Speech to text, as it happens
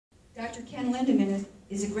Dr. Ken Lindeman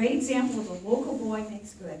is a great example of a local boy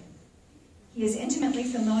makes good. He is intimately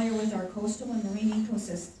familiar with our coastal and marine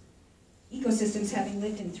ecosystems, having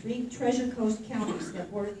lived in 3 Treasure Coast counties that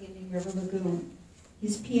border the Indian River Lagoon.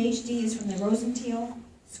 His PhD is from the Rosenthal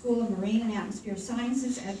School of Marine and Atmosphere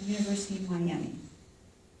Sciences at the University of Miami.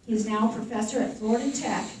 He is now a professor at Florida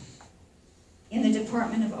Tech in the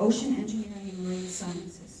Department of Ocean Engineering and Marine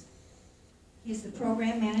Sciences. He is the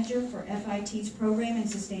program manager for FIT's program in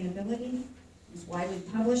sustainability, is widely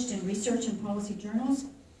published in research and policy journals,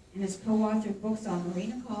 and has co-authored books on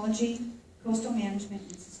marine ecology, coastal management,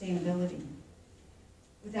 and sustainability.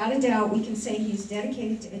 Without a doubt, we can say he is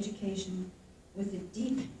dedicated to education with a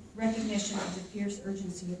deep recognition of the fierce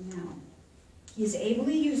urgency of now. He is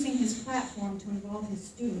ably using his platform to involve his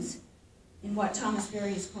students in what Thomas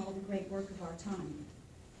Berry has called the great work of our time.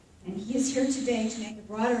 And he is here today to make a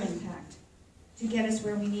broader impact, to get us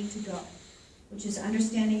where we need to go, which is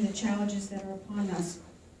understanding the challenges that are upon us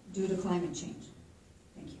due to climate change.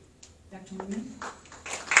 Thank you. Dr. Lindeman.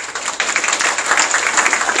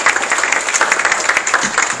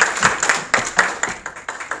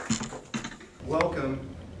 Welcome.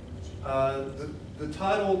 The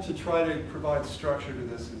title to try to provide structure to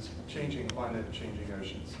this is Changing Climate, Changing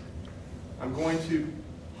Oceans. I'm going to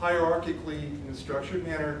hierarchically, in a structured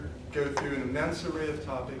manner, go through an immense array of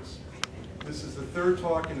topics. This is the 3rd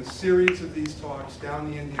talk in a series of these talks down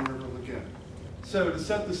the Indian River Lagoon. So to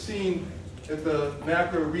set the scene at the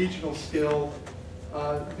macro-regional scale,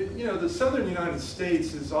 the southern United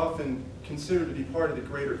States is often considered to be part of the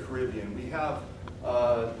greater Caribbean. We have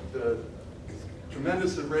the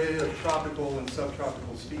tremendous array of tropical and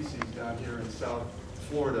subtropical species down here in South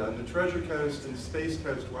Florida. And the Treasure Coast and Space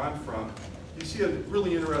Coast, where I'm from, you see a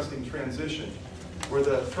really interesting transition where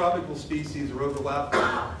the tropical species are overlapped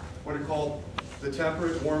with what are called the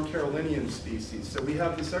temperate warm Carolinian species. So we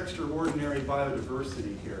have this extraordinary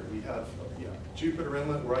biodiversity here. We have Jupiter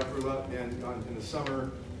Inlet, where I grew up, and in the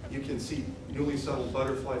summer you can see newly settled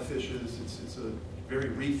butterfly fishes. It's a very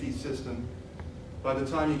reefy system. By the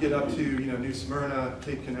time you get up to New Smyrna,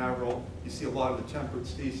 Cape Canaveral, you see a lot of the temperate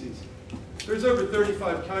species. There's over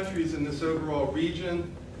 35 countries in this overall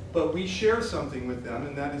region, but we share something with them,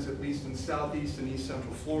 and that is, at least in southeast and east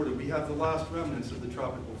central Florida, we have the last remnants of the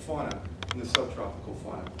tropical fauna and the subtropical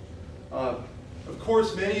fauna. Of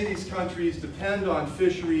course, many of these countries depend on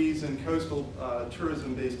fisheries and coastal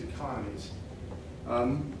tourism-based economies.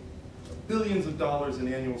 Billions of dollars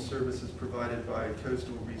in annual services provided by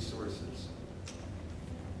coastal resources.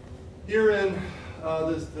 Here in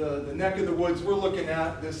the neck of the woods we're looking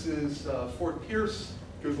at, this is Fort Pierce,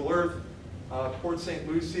 Google Earth, Port St.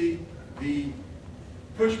 Lucie. The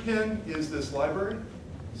pushpin is this library,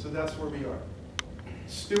 so that's where we are.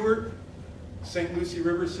 Stewart, St. Lucie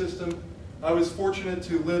River System. I was fortunate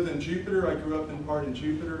to live in Jupiter. I grew up in part in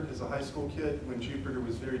Jupiter as a high school kid when Jupiter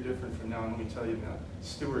was very different from now, and let me tell you now,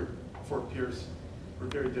 Stewart, Fort Pierce were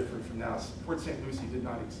very different from now. Port St. Lucie did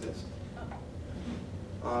not exist.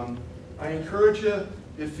 I encourage you,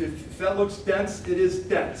 if that looks dense, it is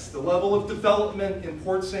dense. The level of development in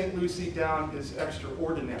Port St. Lucie down is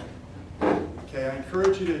extraordinary. Okay, I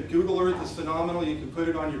encourage you to Google Earth. It's phenomenal. You can put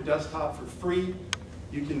it on your desktop for free.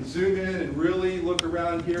 You can zoom in and really look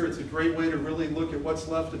around here. It's a great way to really look at what's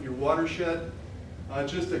left of your watershed.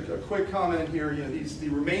 Just a quick comment here. The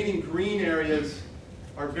remaining green areas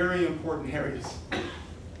are very important areas.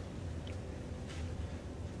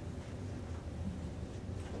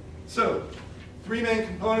 So, 3 main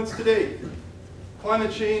components today.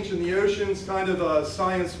 Climate change in the oceans, kind of a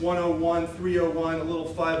science 101, 301, a little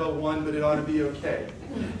 501, but it ought to be okay.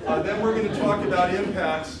 Then we're going to talk about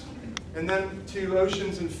impacts, and then to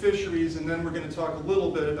oceans and fisheries, and then we're going to talk a little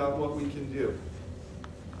bit about what we can do.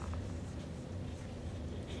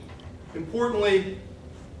 Importantly,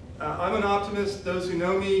 I'm an optimist. Those who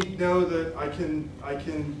know me know that I can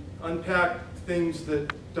unpack things that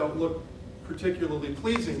don't look particularly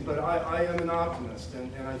pleasing, but I am an optimist,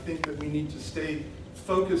 and I think that we need to stay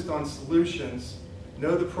focused on solutions,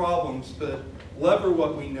 know the problems, but lever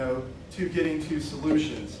what we know to getting to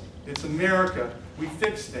solutions. It's America. We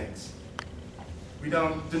fix things. We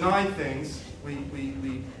don't deny things.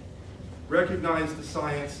 We recognize the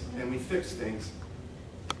science and we fix things.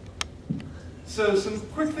 So some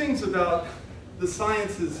quick things about the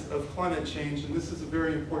sciences of climate change, and this is a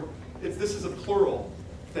very important, this is a plural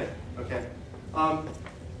thing, okay?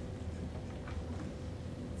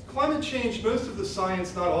 Climate change, most of the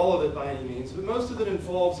science, not all of it by any means, but most of it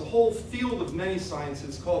involves a whole field of many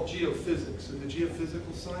sciences called geophysics, or the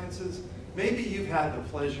geophysical sciences. Maybe you've had the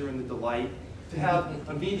pleasure and the delight to have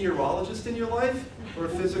a meteorologist in your life or a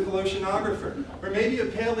physical oceanographer, or maybe a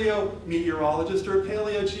paleometeorologist or a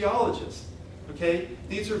paleogeologist. Okay?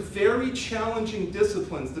 These are very challenging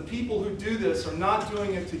disciplines. The people who do this are not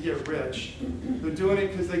doing it to get rich. They're doing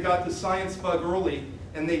it because they got the science bug early,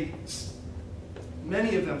 and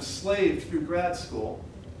many of them slaved through grad school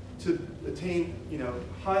to attain,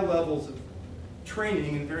 high levels of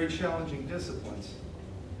training in very challenging disciplines.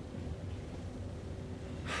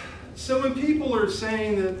 So when people are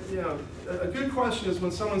saying that, a good question is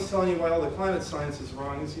when someone's telling you why all the climate science is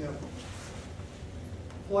wrong is,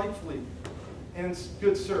 politely, and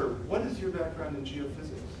good sir, what is your background in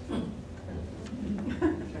geophysics?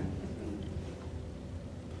 Okay.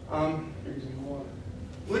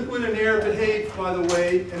 Liquid and air behave, by the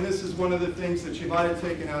way, and this is one of the things that you might have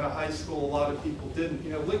taken out of high school, a lot of people didn't.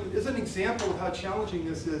 Liquid is an example of how challenging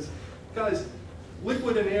this is. Guys,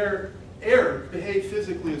 liquid and air behave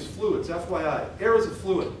physically as fluids, FYI. Air is a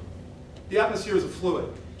fluid. The atmosphere is a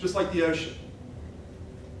fluid, just like the ocean.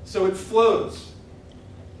 So it flows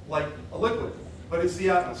like a liquid, but it's the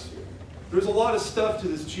atmosphere. There's a lot of stuff to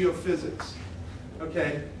this geophysics,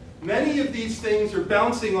 okay? Many of these things are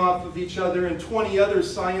bouncing off of each other and 20 other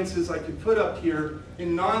sciences I could put up here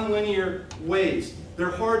in nonlinear ways.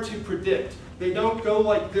 They're hard to predict. They don't go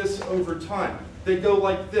like this over time. They go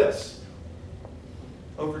like this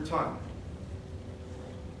over time.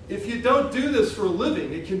 If you don't do this for a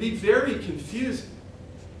living, it can be very confusing.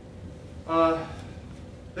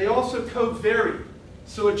 They also co-vary.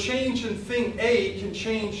 So a change in thing A can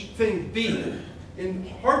change thing B in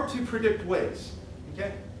hard to predict ways.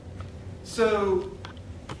 Okay? So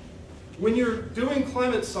when you're doing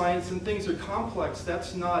climate science and things are complex,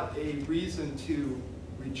 that's not a reason to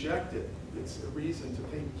reject it. It's a reason to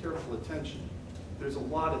pay careful attention. There's a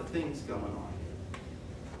lot of things going on here.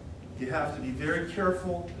 You have to be very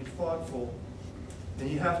careful and thoughtful, and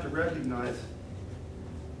you have to recognize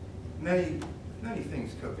many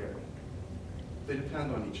things co-vary. They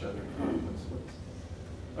depend on each other in complex ways.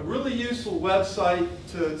 A really useful website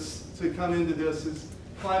to come into this is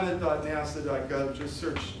climate.nasa.gov. Just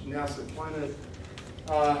search NASA climate.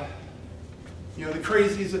 The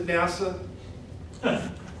crazies at NASA,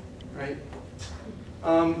 right?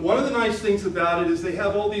 One of the nice things about it is they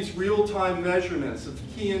have all these real-time measurements of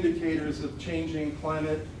key indicators of changing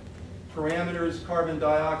climate parameters, carbon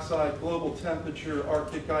dioxide, global temperature,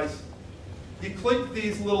 Arctic ice. You click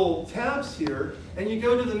these little tabs here, and you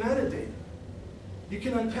go to the metadata. You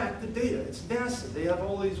can unpack the data. It's NASA. They have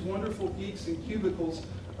all these wonderful geeks in cubicles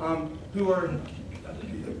who are,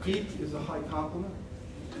 geek is a high compliment,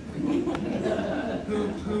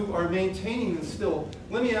 who are maintaining this still.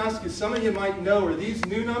 Let me ask you, some of you might know, are these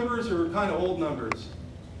new numbers or kind of old numbers?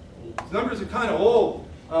 These numbers are kind of old.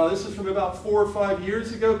 This is from about 4 or 5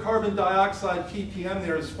 years ago. Carbon dioxide ppm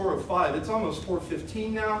there is 405. It's almost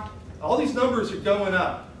 415 now. All these numbers are going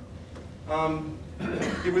up.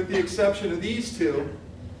 With the exception of these two,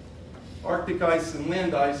 Arctic ice and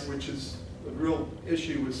land ice, which is a real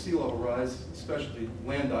issue with sea level rise, especially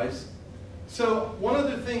land ice. So one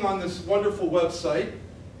other thing on this wonderful website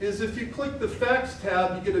is if you click the facts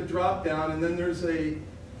tab, you get a drop down, and then there's a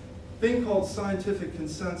thing called scientific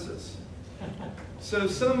consensus. So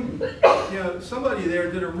somebody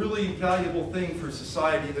there did a really valuable thing for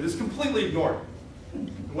society that is completely ignored.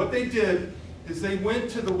 And what they did is they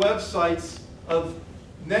went to the websites of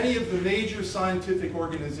many of the major scientific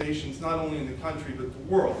organizations, not only in the country but the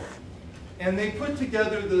world. And they put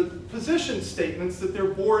together the position statements that their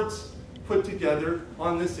boards put together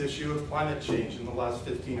on this issue of climate change in the last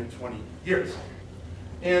 15 or 20 years.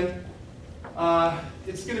 And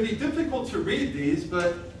it's going to be difficult to read these,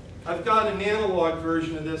 but I've got an analog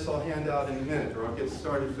version of this I'll hand out in a minute, or I'll get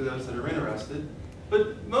started for those that are interested.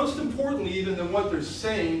 But most importantly even than what they're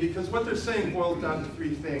saying, because what they're saying boils down to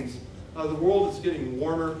 3 things. The world is getting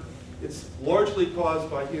warmer. It's largely caused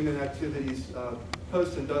by human activities,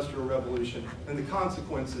 post-industrial revolution, and the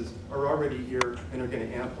consequences are already here and are going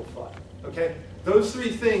to amplify. Okay? Those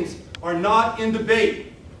 3 things are not in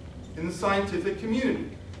debate in the scientific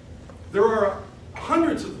community. There are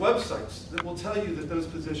hundreds of websites that will tell you that those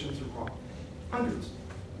positions are wrong. Hundreds.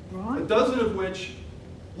 Wrong? A dozen of which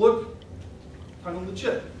look kind of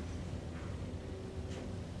legit.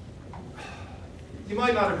 You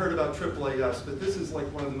might not have heard about AAAS, but this is like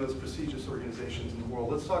one of the most prestigious organizations in the world.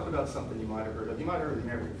 Let's talk about something you might have heard of. You might have heard of the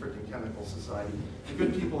American Freaking Chemical Society, the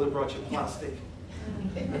good people that brought you plastic.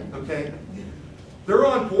 Okay? They're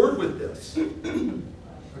on board with this.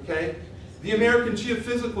 Okay? The American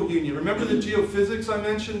Geophysical Union. Remember the geophysics I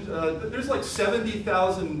mentioned? There's like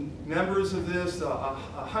 70,000 members of this, a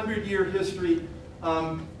 100-year history.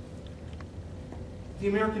 the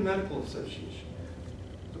American Medical Association.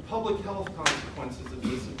 The public health consequences of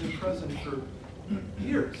this have been present for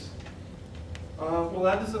years. Well,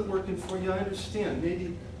 that isn't working for you, I understand.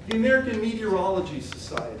 Maybe the American Meteorology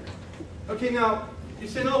Society. Okay, now, you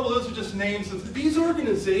say, no, well, those are just names. These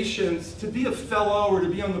organizations, to be a fellow or to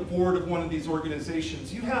be on the board of one of these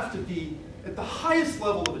organizations, you have to be at the highest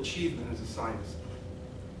level of achievement as a scientist.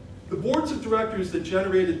 The boards of directors that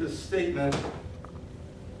generated this statement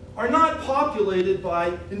are not populated by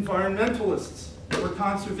environmentalists or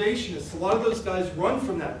conservationists. A lot of those guys run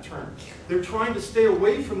from that term. They're trying to stay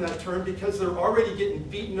away from that term because they're already getting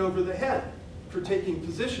beaten over the head for taking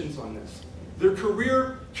positions on this. They're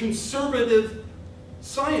career conservative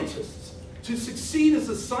scientists. To succeed as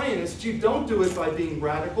a scientist, you don't do it by being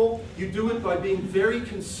radical. You do it by being very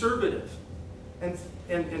conservative and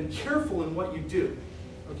careful in what you do.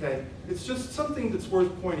 Okay? It's just something that's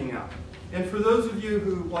worth pointing out. And for those of you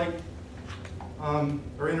who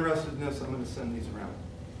are interested in this, I'm going to send these around.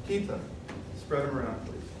 Keep them. Spread them around,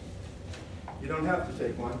 please. You don't have to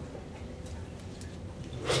take one.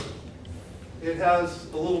 It has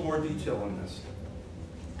a little more detail on this.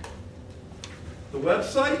 The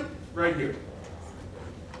website, right here.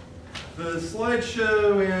 The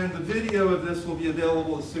slideshow and the video of this will be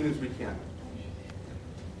available as soon as we can.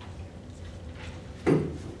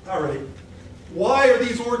 All right. Why are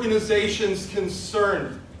these organizations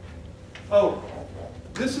concerned? Oh,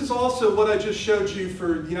 this is also what I just showed you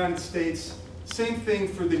for the United States. Same thing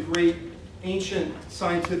for the great ancient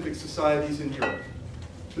scientific societies in Europe.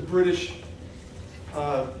 The British,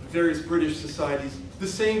 various British societies. The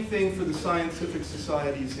same thing for the scientific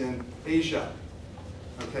societies in Asia,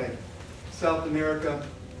 okay? South America.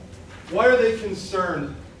 Why are they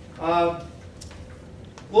concerned? Global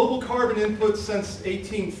carbon inputs since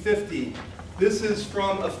 1850. This is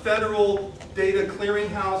from a federal data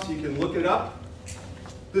clearinghouse. You can look it up.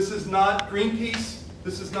 This is not Greenpeace.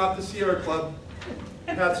 This is not the Sierra Club.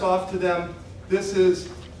 Hats off to them. This is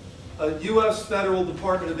a U.S. Federal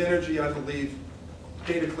Department of Energy, I believe,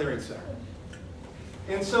 data clearing center.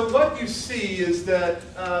 And so what you see is that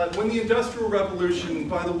when the Industrial Revolution,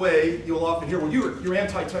 by the way, you'll often hear, well, you're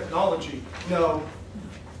anti-technology. No,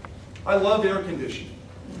 I love air conditioning.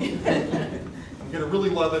 I'm going to really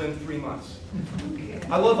love it in 3 months.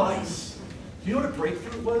 I love ice. Do you know what a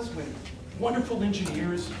breakthrough it was when wonderful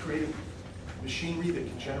engineers created machinery that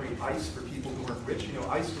could generate ice for people who weren't rich? You know,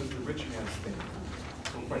 ice was the rich man's thing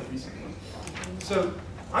until quite recently. So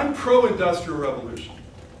I'm pro-Industrial Revolution.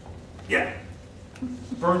 Yeah.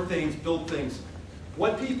 Burn things, build things.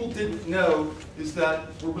 What people didn't know is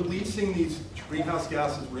that we're releasing these greenhouse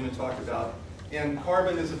gases we're going to talk about, and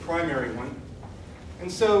carbon is a primary one.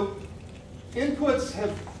 And so inputs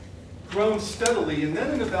have grown steadily, and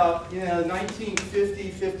then in about 1950,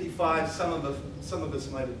 55, some of us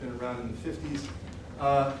might have been around in the 50s,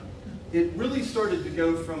 it really started to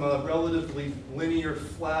go from a relatively linear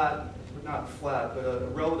not flat, but a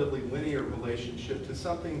relatively linear relationship to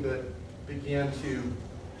something that began to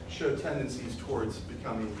show tendencies towards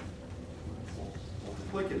becoming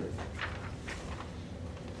multiplicative.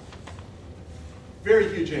 Very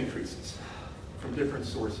huge increases from different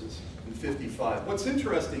sources in 55. What's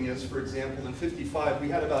interesting is, for example, in 55, we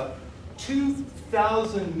had about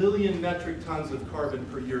 2,000 million metric tons of carbon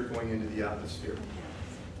per year going into the atmosphere.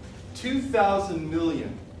 2,000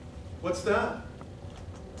 million. What's that?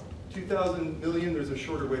 2,000 million, there's a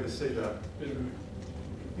shorter way to say that.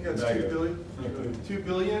 I think that's 2 billion. 2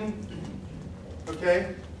 billion.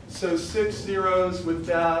 Okay, so 6 zeros with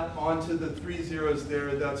that onto the 3 zeros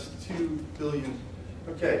there, that's 2 billion.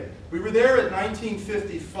 Okay, we were there at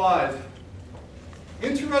 1955.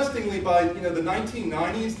 Interestingly, by the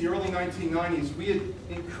 1990s, the early 1990s, we had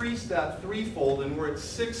increased that threefold, and we're at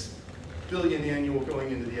 6 billion annual going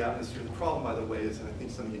into the atmosphere. The problem, by the way, is, and I think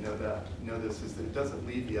some of you know this, is that it doesn't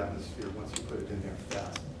leave the atmosphere once you put it in there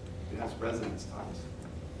fast. It has residence times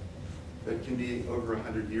that can be over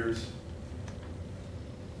 100 years.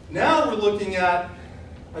 Now we're looking at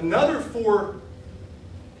another 4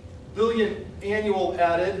 billion annual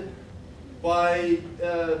added by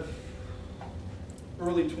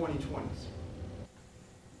early 2020s.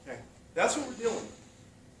 Okay, that's what we're dealing with.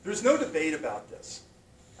 There's no debate about this,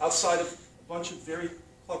 outside of a bunch of very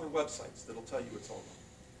clever websites that'll tell you it's all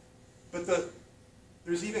wrong. But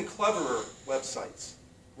there's even cleverer websites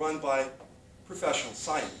run by professional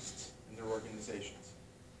scientists and their organizations.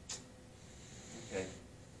 Okay.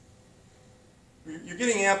 You're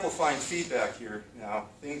getting amplifying feedback here now.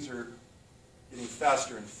 Things are getting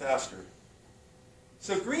faster and faster.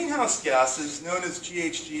 So greenhouse gases, known as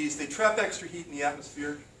GHGs, they trap extra heat in the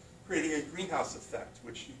atmosphere, creating a greenhouse effect,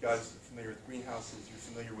 which you guys are familiar with greenhouses. You're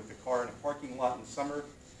familiar with a car in a parking lot in summer.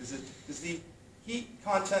 Is the heat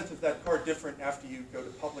content of that car different after you go to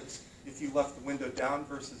Publix if you left the window down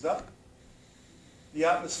versus up? The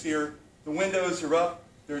atmosphere, the windows are up,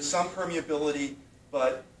 there's some permeability,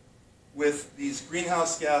 but with these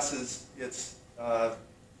greenhouse gases, there's a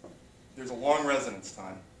long residence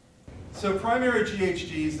time. So primary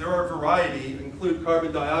GHGs, there are a variety, include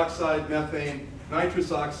carbon dioxide, methane,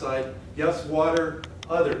 nitrous oxide, yes, water,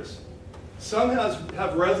 others. Some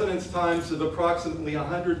have residence times of approximately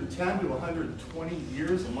 110 to 120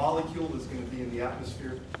 years. A molecule is going to be in the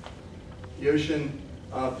atmosphere. The ocean,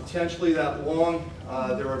 potentially that long.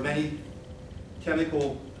 There are many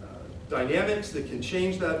chemical dynamics that can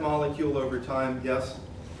change that molecule over time, yes.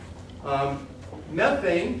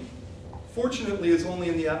 Methane, fortunately, is only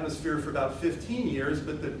in the atmosphere for about 15 years,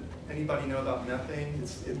 but anybody know about methane?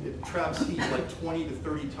 It traps heat like 20 to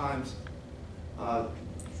 30 times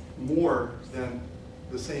more than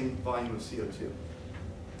the same volume of CO2.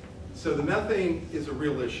 So the methane is a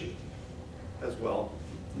real issue as well.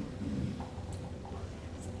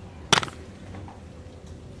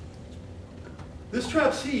 This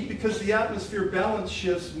traps heat because the atmosphere balance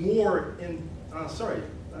shifts more in, sorry,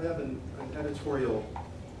 I have an editorial,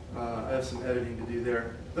 I have some editing to do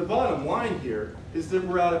there. The bottom line here is that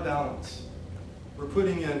we're out of balance. We're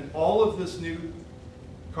putting in all of this new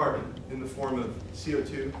carbon in the form of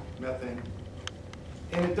CO2, methane,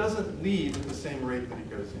 and it doesn't leave at the same rate that it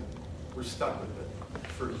goes in. We're stuck with it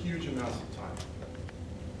for huge amounts of time.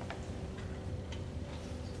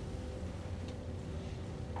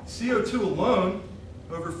 CO2 alone,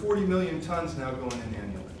 over 40 million tons now going in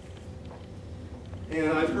annually.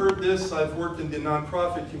 And I've heard this, I've worked in the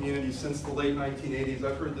nonprofit community since the late 1980s.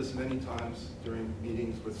 I've heard this many times during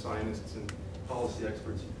meetings with scientists and policy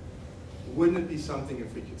experts. Wouldn't it be something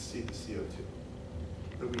if we could see the CO2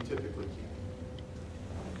 that we typically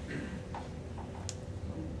can't?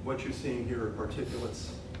 What you're seeing here are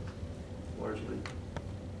particulates, largely.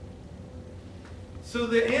 So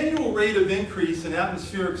the annual rate of increase in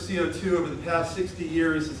atmospheric CO2 over the past 60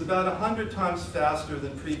 years is about 100 times faster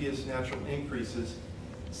than previous natural increases,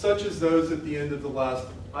 such as those at the end of the last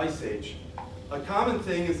ice age. A common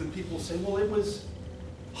thing is that people say, well, it was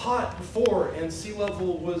hot before and sea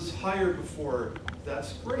level was higher before.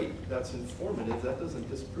 That's great. That's informative. That doesn't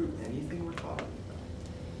disprove anything we're talking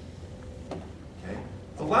about. Okay.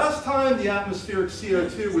 The last time the atmospheric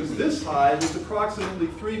CO2 was this high was approximately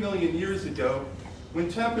 3 million years ago, when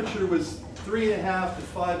temperature was 3.5 to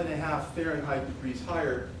 5.5 Fahrenheit degrees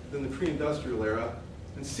higher than the pre-industrial era,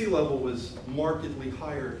 and sea level was markedly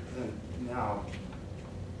higher than now.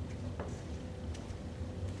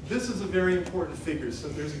 This is a very important figure, so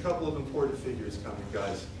there's a couple of important figures coming,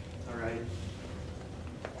 guys. All right.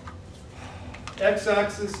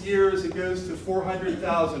 X-axis years, it goes to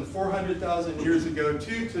 400,000. 400,000 years ago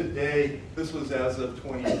to today, this was as of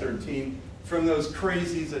 2013, from those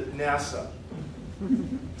crazies at NASA.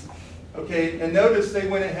 Okay, and notice they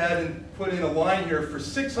went ahead and put in a line here for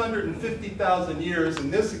 650,000 years.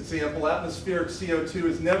 In this example, atmospheric CO2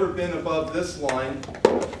 has never been above this line.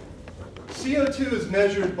 CO2 is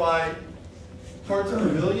measured by parts per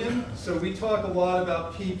million, so we talk a lot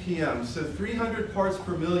about ppm. So 300 parts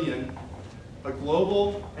per million, a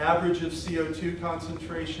global average of CO2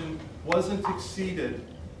 concentration wasn't exceeded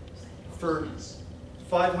for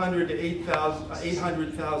 500 to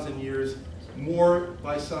 800,000 years, more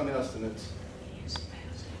by some estimates.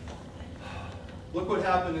 Look what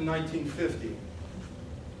happened in 1950.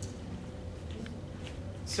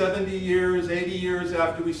 70 years, 80 years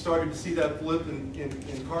after we started to see that blip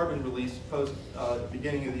in carbon release post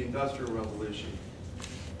beginning of the Industrial Revolution.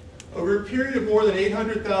 Over a period of more than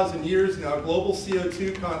 800,000 years now, global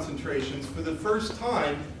CO2 concentrations for the first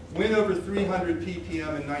time went over 300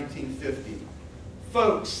 ppm in 1950.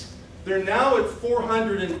 Folks, they're now at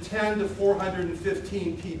 410 to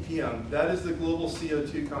 415 ppm. That is the global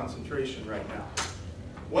CO2 concentration right now.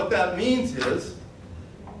 What that means is,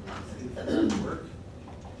 if it doesn't work,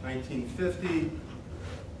 1950,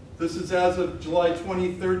 this is as of July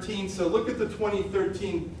 2013, so look at the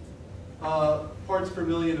 2013 parts per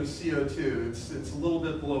million of CO2. It's a little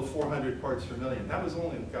bit below 400 parts per million. That was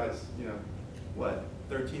only, guys, you know, what,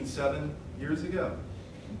 13.7 years ago.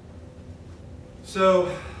 So,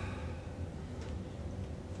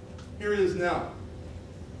 here it is now.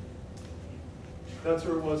 That's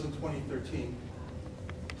where it was in 2013.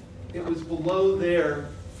 It was below there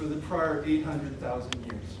for the prior 800,000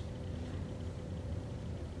 years.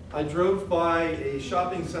 I drove by a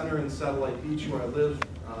shopping center in Satellite Beach where I live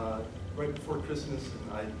right before Christmas,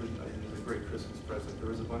 and it was a great Christmas present. There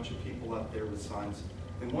was a bunch of people out there with signs.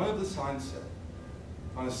 And one of the signs said,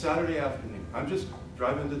 on a Saturday afternoon, I'm just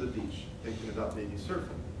driving to the beach, thinking about maybe surfing.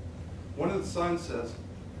 One of the signs says,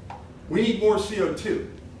 we need more CO2.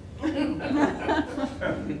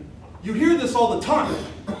 You hear this all the time.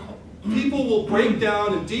 People will break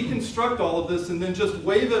down and deconstruct all of this and then just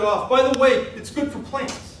wave it off. By the way, it's good for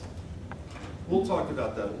plants. We'll talk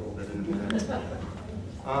about that a little bit in a minute.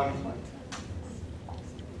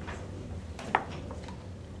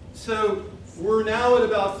 So we're now at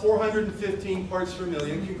about 415 parts per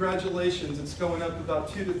million. Congratulations, it's going up about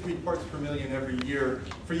 2 to 3 parts per million every year.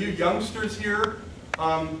 For you youngsters here,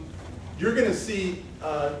 you're going to see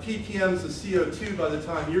ppms of CO2 by the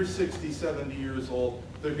time you're 60, 70 years old.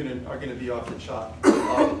 They're are going to be off the charts,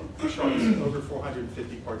 over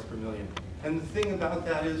 450 parts per million. And the thing about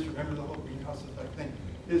that is, remember the whole greenhouse effect thing,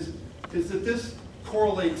 is that this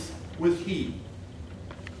correlates with heat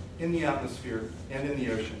in the atmosphere and in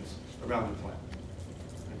the oceans around the planet.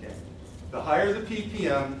 Okay. The higher the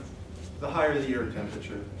ppm, the higher the air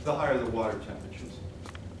temperature, the higher the water temperatures.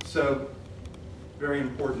 So, very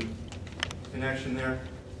important connection there.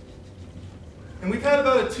 And we've had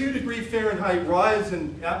about a 2 Fahrenheit rise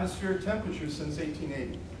in atmospheric temperature since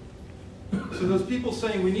 1880. So those people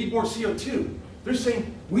saying we need more CO2, they're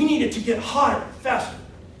saying we need it to get hotter, faster.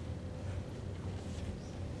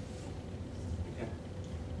 Okay.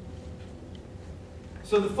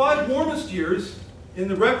 So the 5 warmest years in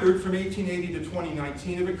the record from 1880 to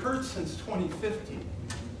 2019 have occurred since 2050.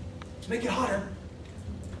 To make it hotter.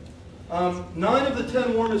 9 of the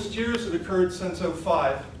 10 warmest years have occurred since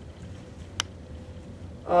 2005.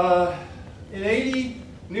 In 80,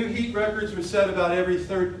 new heat records were set about every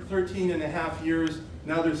 13 and a half years.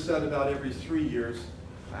 Now they're set about every 3 years.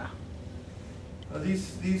 Wow.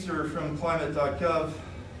 These are from climate.gov.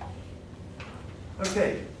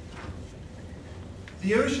 Okay.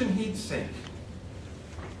 The ocean heat sink.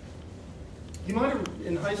 You might have,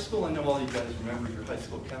 in high school, I know all you guys remember your high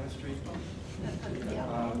school chemistry.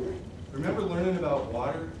 Remember learning about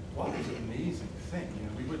water? Water is an amazing thing. You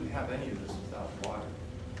know, we wouldn't have any of this without water.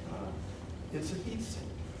 It's a heat sink.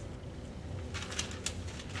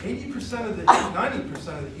 80% of the heat,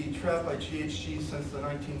 90% of the heat trapped by GHG since the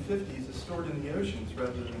 1950s is stored in the oceans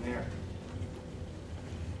rather than air.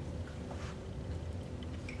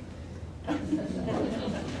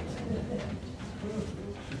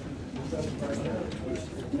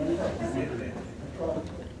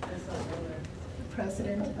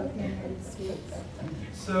 President of the United States.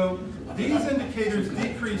 So these indicators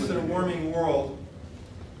decrease in a warming world.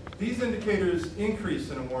 These indicators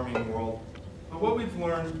increase in a warming world. But what we've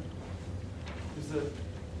learned is that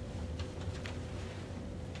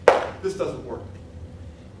this doesn't work.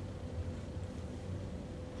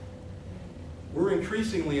 We're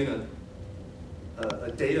increasingly in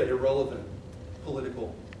a data irrelevant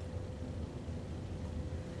political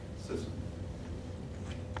system.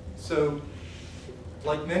 So,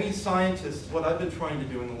 like many scientists, what I've been trying to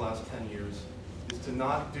do in the last 10 years is to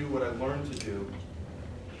not do what I learned to do,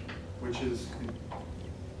 which is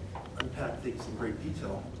unpack things in great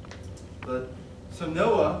detail. But so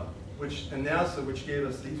NOAA, and NASA, which gave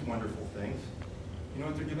us these wonderful things, you know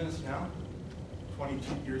what they're giving us now?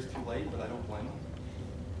 22 years too late, but I don't blame them.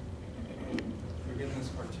 They're giving us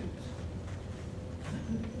cartoons.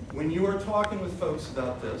 When you are talking with folks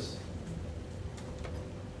about this,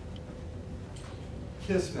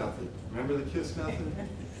 KISS method. Remember the KISS method?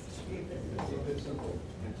 Keep it simple.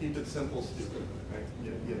 And keep it simple, stupid. Right?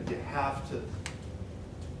 You have to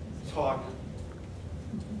talk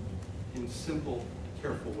in simple,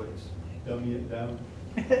 careful ways. Dummy it down.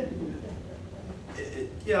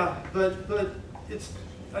 Yeah, but it's.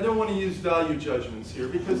 I don't want to use value judgments here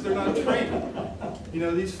because they're not trained. You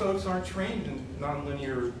know, these folks aren't trained in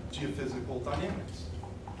nonlinear geophysical dynamics.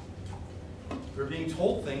 They're being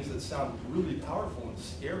told things that sound really powerful and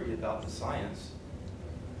scary about the science.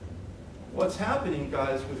 What's happening,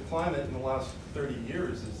 guys, with climate in the last 30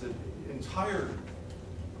 years is that entire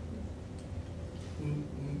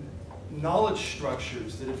knowledge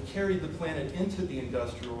structures that have carried the planet into the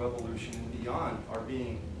Industrial Revolution and beyond are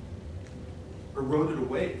being eroded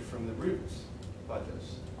away from the roots by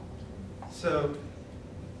this. So,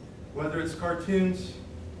 whether it's cartoons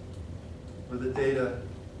or the data,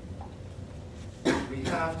 we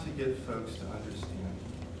have to get folks to understand.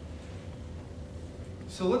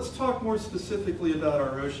 So let's talk more specifically about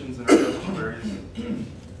our oceans and our estuaries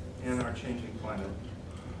and our changing climate.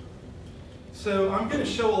 So I'm going to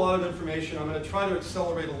show a lot of information. I'm going to try to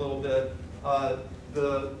accelerate a little bit.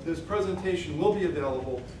 This presentation will be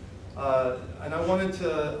available. And I wanted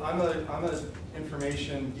to, I'm an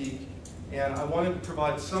information geek, And I wanted to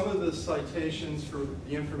provide some of the citations for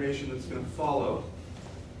the information that's going to follow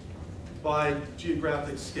by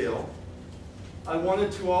geographic scale. I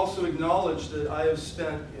wanted to also acknowledge that I have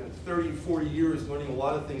spent 30, 40 years learning a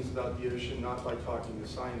lot of things about the ocean, not by talking to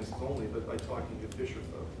scientists only, but by talking to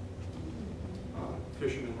fisherfolk.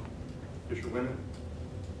 Fishermen, fisherwomen,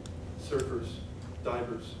 surfers,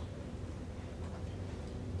 divers.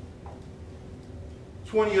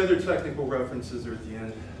 20 other technical references are at the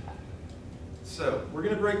end. So, we're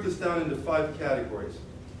going to break this down into 5 categories.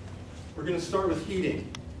 We're going to start with heating.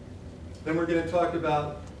 Then we're going to talk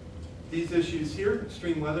about these issues here,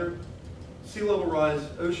 extreme weather, sea level rise,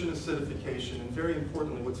 ocean acidification, and very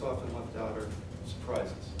importantly, what's often left out are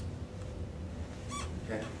surprises.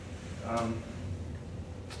 Okay.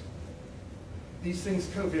 These things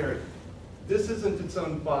covary. This isn't its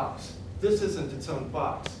own box. This isn't its own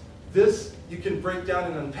box. This you can break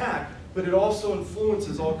down and unpack, but it also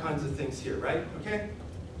influences all kinds of things here, right? Okay?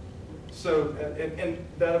 So, and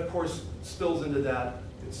that of course spills into that,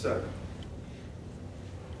 etc.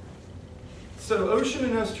 So ocean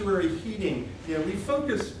and estuary heating, we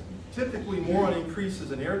focus typically more on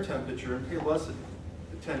increases in air temperature and pay less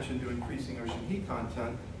attention to increasing ocean heat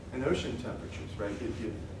content and ocean temperatures, right?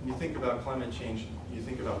 When you think about climate change, you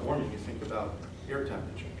think about warming, you think about air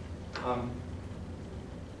temperature.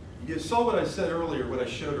 You saw what I said earlier, what I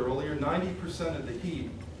showed earlier, 90% of the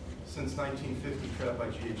heat since 1950 trapped by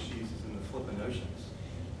GHGs is in the flippin' oceans.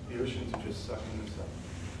 The oceans are just sucking this up.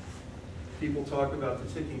 People talk about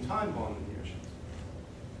the ticking time bomb in the oceans.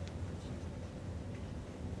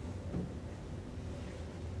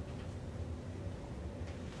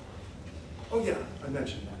 Oh yeah, I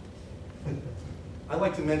mentioned that. I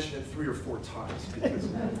like to mention it 3 or 4 times because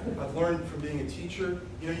I've learned from being a teacher,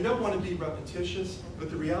 you don't want to be repetitious, but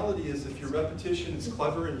the reality is if your repetition is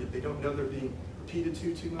clever and they don't know they're being repeated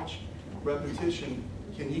too much, repetition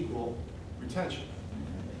can equal retention.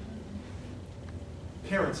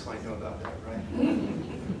 Parents might know about that, right?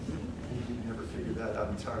 You never figured that out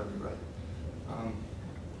entirely right.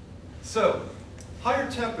 So, higher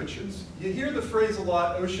temperatures. You hear the phrase a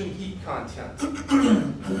lot, ocean heat content.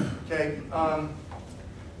 Okay,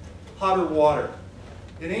 hotter water.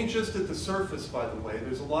 It ain't just at the surface, by the way.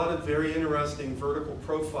 There's a lot of very interesting vertical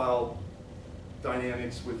profile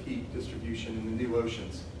dynamics with heat distribution in the new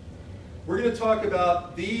oceans. We're going to talk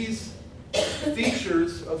about these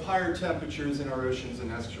features of higher temperatures in our oceans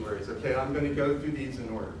and estuaries. Okay, I'm going to go through these in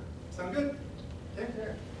order. Sound good?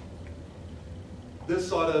 Okay.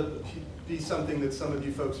 This ought to be something that some of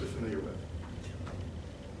you folks are familiar with.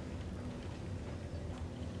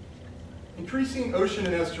 Increasing ocean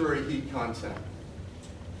and estuary heat content.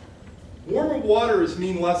 Warmer waters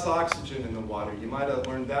mean less oxygen in the water. You might have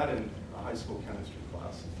learned that in a high school chemistry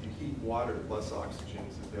class. If you heat water, less oxygen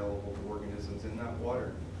is available to organisms in that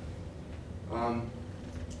water.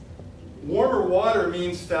 Warmer water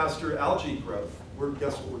means faster algae growth.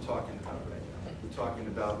 Guess what we're talking about right now? We're talking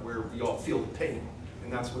about where we all feel the pain,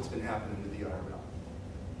 and that's what's been happening to the IRL.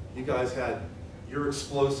 You guys had your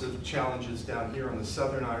explosive challenges down here on the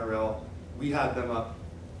southern IRL. We had them up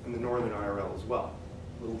in the northern IRL as well.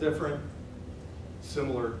 A little different,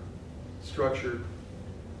 similar structure.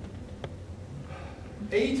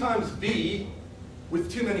 A times B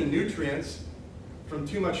with too many nutrients from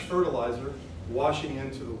too much fertilizer washing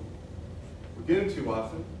into the lagoon too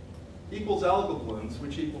often equals algal blooms,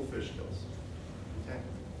 which equal fish kills. Okay?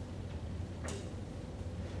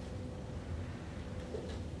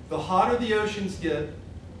 The hotter the oceans get,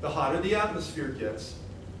 the hotter the atmosphere gets,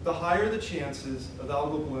 the higher the chances of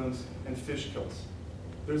algal blooms and fish kills.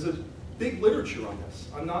 There's a big literature on this.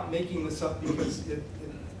 I'm not making this up because it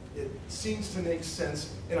seems to make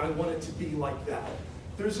sense and I want it to be like that.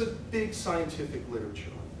 There's a big scientific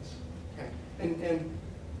literature on this. Okay? And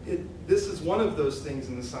this is one of those things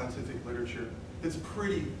in the scientific literature that's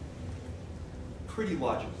pretty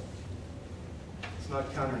logical. It's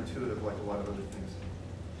not counterintuitive like a lot of other things.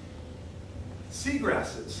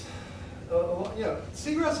 Seagrasses.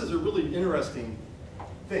 Seagrasses are really interesting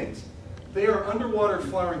things. They are underwater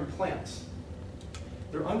flowering plants.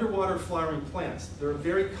 They're underwater flowering plants. They're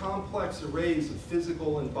very complex arrays of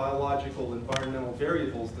physical and biological environmental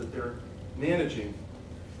variables that they're managing.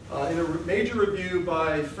 In a major review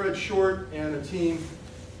by Fred Short and a team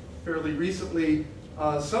fairly recently,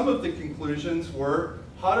 some of the conclusions were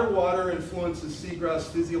hotter water influences seagrass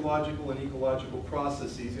physiological and ecological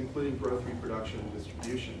processes, including growth, reproduction, and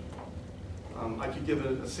distribution. I could give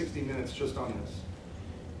it 60 minutes just on this.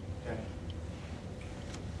 Okay.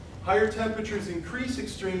 Higher temperatures increase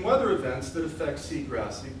extreme weather events that affect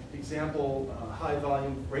seagrass. Example, high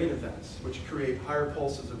volume rain events, which create higher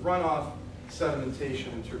pulses of runoff,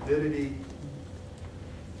 sedimentation, and turbidity.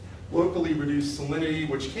 Locally reduced salinity,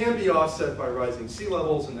 which can be offset by rising sea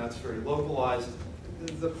levels, and that's very localized.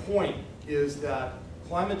 The point is that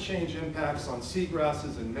climate change impacts on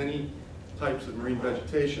seagrasses and many types of marine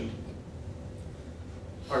vegetation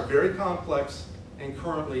are very complex and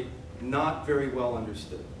currently not very well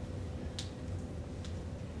understood.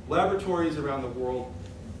 Laboratories around the world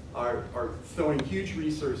are throwing huge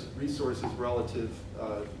resources relative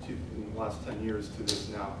to, in the last 10 years, to this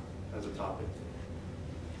now as a topic.